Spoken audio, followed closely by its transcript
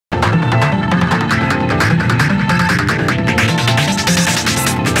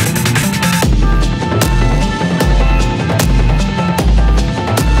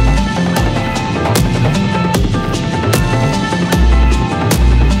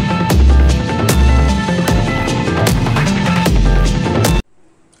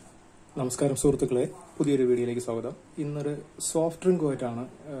നമസ്കാരം സുഹൃത്തുക്കളെ, പുതിയൊരു വീഡിയോയിലേക്ക് സ്വാഗതം. ഇന്നൊരു സോഫ്റ്റ് ഡ്രിങ്കുമായിട്ടാണ്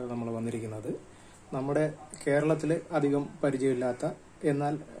നമ്മൾ വന്നിരിക്കുന്നത്. നമ്മുടെ കേരളത്തിൽ അധികം പരിചയമില്ലാത്ത,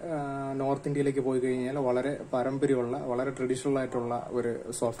 എന്നാൽ നോർത്ത് ഇന്ത്യയിലേക്ക് പോയി കഴിഞ്ഞാൽ വളരെ പാരമ്പര്യമുള്ള, വളരെ ട്രഡീഷണൽ ആയിട്ടുള്ള ഒരു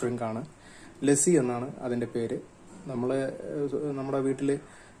സോഫ്റ്റ് ഡ്രിങ്കാണ്. ലസ്സി എന്നാണ് അതിന്റെ പേര്. നമ്മുടെ വീട്ടിൽ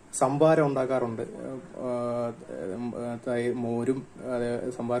സംഭാരം ഉണ്ടാക്കാറുണ്ട്. മോരും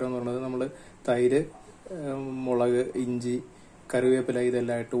സംഭാരം എന്ന് പറയുന്നത് നമ്മൾ തൈര്, മുളക്, ഇഞ്ചി, കറിവേപ്പില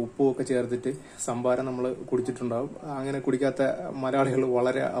ഇതെല്ലാം ഇട്ട് ഉപ്പും ഒക്കെ ചേർത്തിട്ട് സംഭാരം നമ്മൾ കുടിച്ചിട്ടുണ്ടാവും. അങ്ങനെ കുടിക്കാത്ത മലയാളികൾ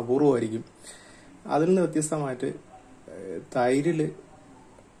വളരെ അപൂർവമായിരിക്കും. അതിൽ നിന്ന് വ്യത്യസ്തമായിട്ട് തൈരില്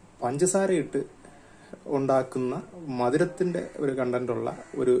പഞ്ചസാര ഇട്ട് ഉണ്ടാക്കുന്ന മധുരത്തിന്റെ ഒരു കണ്ടന്റുള്ള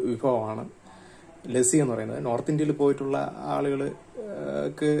ഒരു വിഭവമാണ് ലസ്സി എന്ന് പറയുന്നത്. നോർത്ത് ഇന്ത്യയിൽ പോയിട്ടുള്ള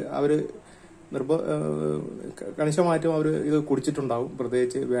ആളുകൾക്ക് അവര് കണിശമായിട്ടും അവർ ഇത് കുടിച്ചിട്ടുണ്ടാവും.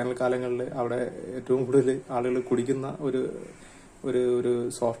 പ്രത്യേകിച്ച് വേനൽക്കാലങ്ങളിൽ അവിടെ ഏറ്റവും കൂടുതൽ ആളുകൾ കുടിക്കുന്ന ഒരു ഒരു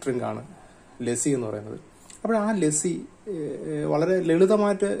സോഫ്റ്റ് ഡ്രിങ്ക് ആണ് ലസ്സി എന്ന് പറയുന്നത്. അപ്പോൾ ആ ലസ്സി വളരെ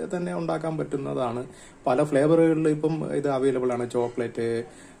ലളിതമായിട്ട് തന്നെ ഉണ്ടാക്കാൻ പറ്റുന്നതാണ്. പല ഫ്ലേവറുകളിൽ ഇപ്പം ഇത് അവൈലബിൾ ആണ്. ചോക്ലേറ്റ്,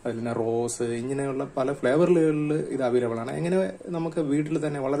 അതിന് റോസ്, ഇങ്ങനെയുള്ള പല ഫ്ലേവറുകളിൽ ഇത് അവൈലബിൾ ആണ്. എങ്ങനെ നമുക്ക് വീട്ടിൽ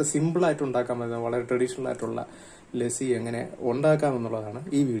തന്നെ വളരെ സിമ്പിൾ ആയിട്ട് ഉണ്ടാക്കാൻ പറ്റുന്ന, വളരെ ട്രഡീഷണൽ ആയിട്ടുള്ള ലസ്സി എങ്ങനെ ഉണ്ടാക്കാം എന്നുള്ളതാണ്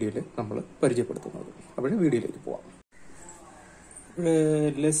ഈ വീഡിയോയിൽ നമ്മൾ പരിചയപ്പെടുത്തുന്നത്. അപ്പോൾ വീഡിയോയിലേക്ക് പോവാം.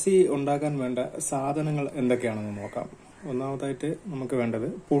 ലസ്സി ഉണ്ടാക്കാൻ വേണ്ട സാധനങ്ങൾ എന്തൊക്കെയാണെന്ന് നോക്കാം. ഒന്നാമതായിട്ട് നമുക്ക് വേണ്ടത്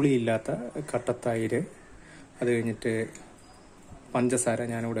പുളിയില്ലാത്ത കട്ടത്തൈര്, അത് കഴിഞ്ഞിട്ട് പഞ്ചസാര.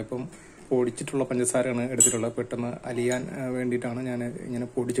 ഞാനിവിടെ ഇപ്പം പൊടിച്ചിട്ടുള്ള പഞ്ചസാരയാണ് എടുത്തിട്ടുള്ളത്. പെട്ടെന്ന് അലിയാൻ വേണ്ടിയിട്ടാണ് ഞാൻ ഇങ്ങനെ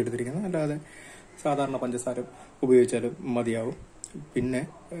പൊടിച്ചെടുത്തിരിക്കുന്നത്. അല്ലാതെ സാധാരണ പഞ്ചസാര ഉപയോഗിച്ചാലും മതിയാവും. പിന്നെ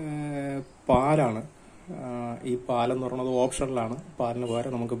പാലാണ്. ഈ പാലെന്ന് പറയുന്നത് ഓപ്ഷണലാണ്. പാലിന്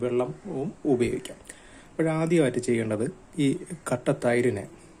പകരം നമുക്ക് വെള്ളവും ഉപയോഗിക്കാം. അപ്പോഴാദ്യമായിട്ട് ചെയ്യേണ്ടത് ഈ കട്ടത്തൈരിനെ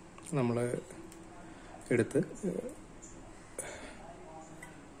നമ്മൾ എടുത്ത്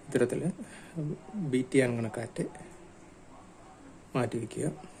ഇത്തരത്തിൽ ബീറ്റ് ചെയ്യാൻ കണക്കായിട്ട് മാറ്റി വയ്ക്കുക.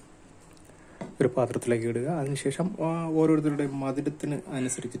 ഒരു പാത്രത്തിലേക്ക് ഇടുക. അതിനുശേഷം ഓരോരുത്തരുടെയും മധുരത്തിന്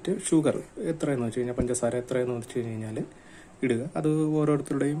അനുസരിച്ചിട്ട് ഷുഗർ എത്രയെന്ന് വെച്ച് കഴിഞ്ഞാൽ, പഞ്ചസാര എത്രയെന്ന് വെച്ച് കഴിഞ്ഞാൽ ഇടുക. അത്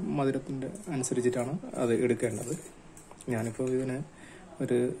ഓരോരുത്തരുടെയും മധുരത്തിൻ്റെ അനുസരിച്ചിട്ടാണ് അത് എടുക്കേണ്ടത്. ഞാനിപ്പോൾ ഇതിന്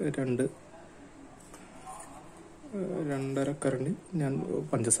ഒരു 2.5 കരണ്ടി ഞാൻ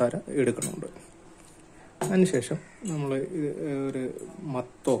പഞ്ചസാര എടുക്കുന്നുണ്ട്. അതിനുശേഷം നമ്മൾ ഒരു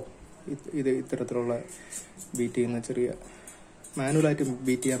മത്തോ ഇത്തരത്തിലുള്ള ബീറ്റ് ചെയ്യുന്ന ചെറിയ മാനുവലായിട്ട്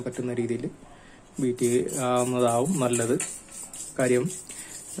ബീറ്റ് ചെയ്യാൻ പറ്റുന്ന രീതിയിൽ ബീറ്റ് ആവുന്നതാവും നല്ലത്. കാര്യം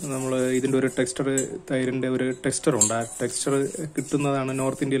നമ്മൾ ഇതിൻ്റെ ഒരു ടെക്സ്ചർ, തൈരിൻ്റെ ഒരു ടെക്സ്ചറുണ്ട്. ആ ടെക്സ്ചർ കിട്ടുന്നതാണ്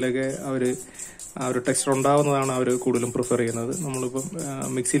നോർത്ത് ഇന്ത്യയിലൊക്കെ ആ ഒരു ടെക്സ്ചർ ഉണ്ടാവുന്നതാണ് അവർ കൂടുതലും പ്രിഫർ ചെയ്യുന്നത്. നമ്മളിപ്പം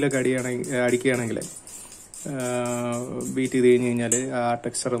മിക്സിയിലൊക്കെ അടിക്കുകയാണെങ്കിൽ ബീറ്റ് ചെയ്ത് കഴിഞ്ഞ് കഴിഞ്ഞാൽ ആ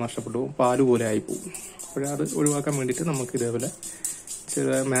ടെക്സ്ചർ നഷ്ടപ്പെട്ടു പോകും, പാല് പോലെ ആയിപ്പോവും. അത് ഒഴിവാക്കാൻ വേണ്ടിയിട്ട് നമുക്ക് ഇതേപോലെ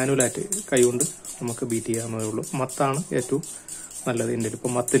ചെറിയ മാനുവലായിട്ട് കൈകൊണ്ട് നമുക്ക് ബീറ്റ് ചെയ്യാവുന്നതേ ഉള്ളൂ. മത്താണ് ഏറ്റവും നല്ലത്. എൻ്റെ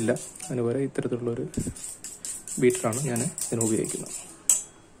ഇപ്പം മത്തില്ല, അതിനുപോലെ ഇത്തരത്തിലുള്ളൊരു ബീറ്ററാണ് ഞാൻ ഇതിന് ഉപയോഗിക്കുന്നത്.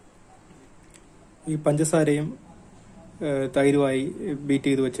 ഈ പഞ്ചസാരയും തൈരുമായി ബീറ്റ്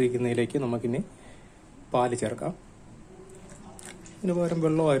ചെയ്ത് വെച്ചിരിക്കുന്നതിലേക്ക് നമുക്കിനി പാല് ചേർക്കാം. ഇതിന് പകരം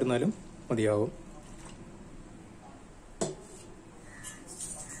വെള്ളമായിരുന്നാലും മതിയാവും.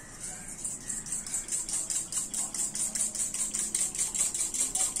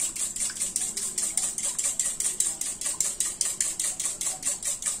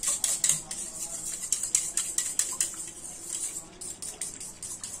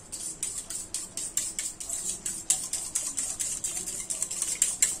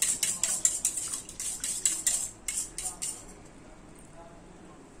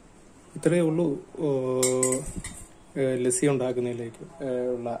 ഇത്രയേ ഉള്ളൂ ലസ്സി ഉണ്ടാക്കുന്നതിലേക്ക്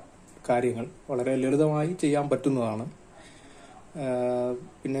ഉള്ള കാര്യങ്ങൾ. വളരെ ലളിതമായി ചെയ്യാൻ പറ്റുന്നതാണ്.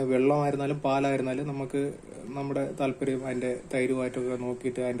 പിന്നെ വെള്ളമായിരുന്നാലും പാലായിരുന്നാലും നമുക്ക് നമ്മുടെ താല്പര്യം അതിൻ്റെ തൈരുമായിട്ടൊക്കെ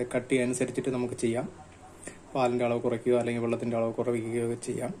നോക്കിയിട്ട് അതിൻ്റെ കട്ടി അനുസരിച്ചിട്ട് നമുക്ക് ചെയ്യാം. പാലിൻ്റെ അളവ് കുറയ്ക്കുകയോ അല്ലെങ്കിൽ വെള്ളത്തിൻ്റെ അളവ് കുറയ്ക്കുകയോ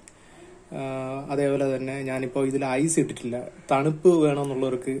ചെയ്യാം. അതേപോലെ തന്നെ ഞാനിപ്പോൾ ഇതിൽ ഐസ് ഇട്ടിട്ടില്ല. തണുപ്പ്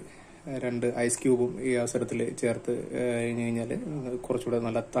വേണമെന്നുള്ളവർക്ക് 2 ഐസ് ക്യൂബും ഈ അവസരത്തിൽ ചേർത്ത് കഴിഞ്ഞ് കഴിഞ്ഞാൽ കുറച്ചുകൂടെ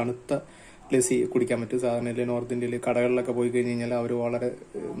നല്ല തണുത്ത ലസ്സി കുടിക്കാൻ പറ്റും. സാധാരണ നോർത്ത് ഇന്ത്യയിൽ കടകളിലൊക്കെ പോയി കഴിഞ്ഞ് കഴിഞ്ഞാൽ അവർ വളരെ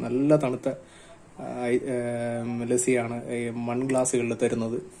നല്ല തണുത്ത ലസ്സിയാണ് ഈ ഗ്ലാസുകളിൽ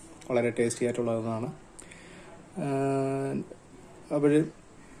തരുന്നത്. വളരെ ടേസ്റ്റി ആയിട്ടുള്ളതാണ്. അപ്പോൾ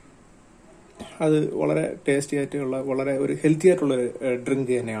അത് വളരെ ടേസ്റ്റി ആയിട്ടുള്ള, വളരെ ഒരു ഹെൽത്തി ആയിട്ടുള്ളൊരു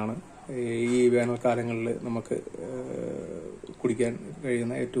ഡ്രിങ്ക് തന്നെയാണ്. ഈ വേനൽക്കാലങ്ങളിൽ നമുക്ക് കുടിക്കാൻ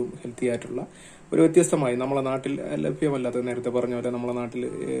കഴിയുന്ന ഏറ്റവും ഹെൽത്തി ആയിട്ടുള്ള ഒരു വ്യത്യസ്തമായി നമ്മളെ നാട്ടിൽ ലഭ്യമല്ലാത്ത, നേരത്തെ പറഞ്ഞ പോലെ നമ്മളെ നാട്ടിൽ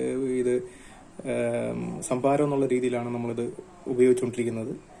ഇത് സംഭാരം എന്നുള്ള രീതിയിലാണ് നമ്മളിത്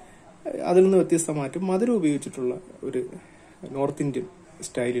ഉപയോഗിച്ചുകൊണ്ടിരിക്കുന്നത്. അതിൽ നിന്ന് വ്യത്യസ്തമായിട്ട് മധുരം ഉപയോഗിച്ചിട്ടുള്ള ഒരു നോർത്ത് ഇന്ത്യൻ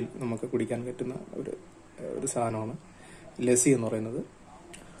സ്റ്റൈലിൽ നമുക്ക് കുടിക്കാൻ പറ്റുന്ന ഒരു സാധനമാണ് ലസ്സി എന്ന് പറയുന്നത്.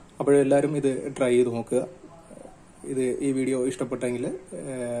 അപ്പോഴെല്ലാവരും ഇത് ട്രൈ ചെയ്ത് നോക്കുക. ഈ വീഡിയോ ഇഷ്ടപ്പെട്ടെങ്കിൽ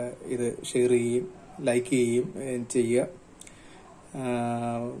ഇത് ഷെയർ ചെയ്യുകയും ലൈക്ക് ചെയ്യുകയും ചെയ്യുക.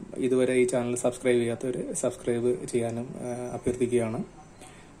 ഇതുവരെ ഈ ചാനൽ സബ്സ്ക്രൈബ് ചെയ്യാത്തവർ സബ്സ്ക്രൈബ് ചെയ്യാനും അഭ്യർത്ഥിക്കുകയാണ്.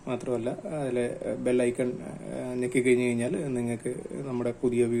 മാത്രമല്ല അതിലെ ബെല്ലൈക്കൺ ഞെക്കി കഴിഞ്ഞ് കഴിഞ്ഞാൽ നിങ്ങൾക്ക് നമ്മുടെ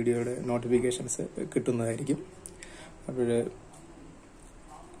പുതിയ വീഡിയോയുടെ നോട്ടിഫിക്കേഷൻസ് കിട്ടുന്നതായിരിക്കും. അപ്പോൾ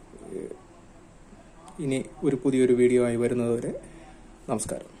ഇനി പുതിയൊരു വീഡിയോ ആയി വരുന്നതുവരെ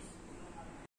നമസ്കാരം.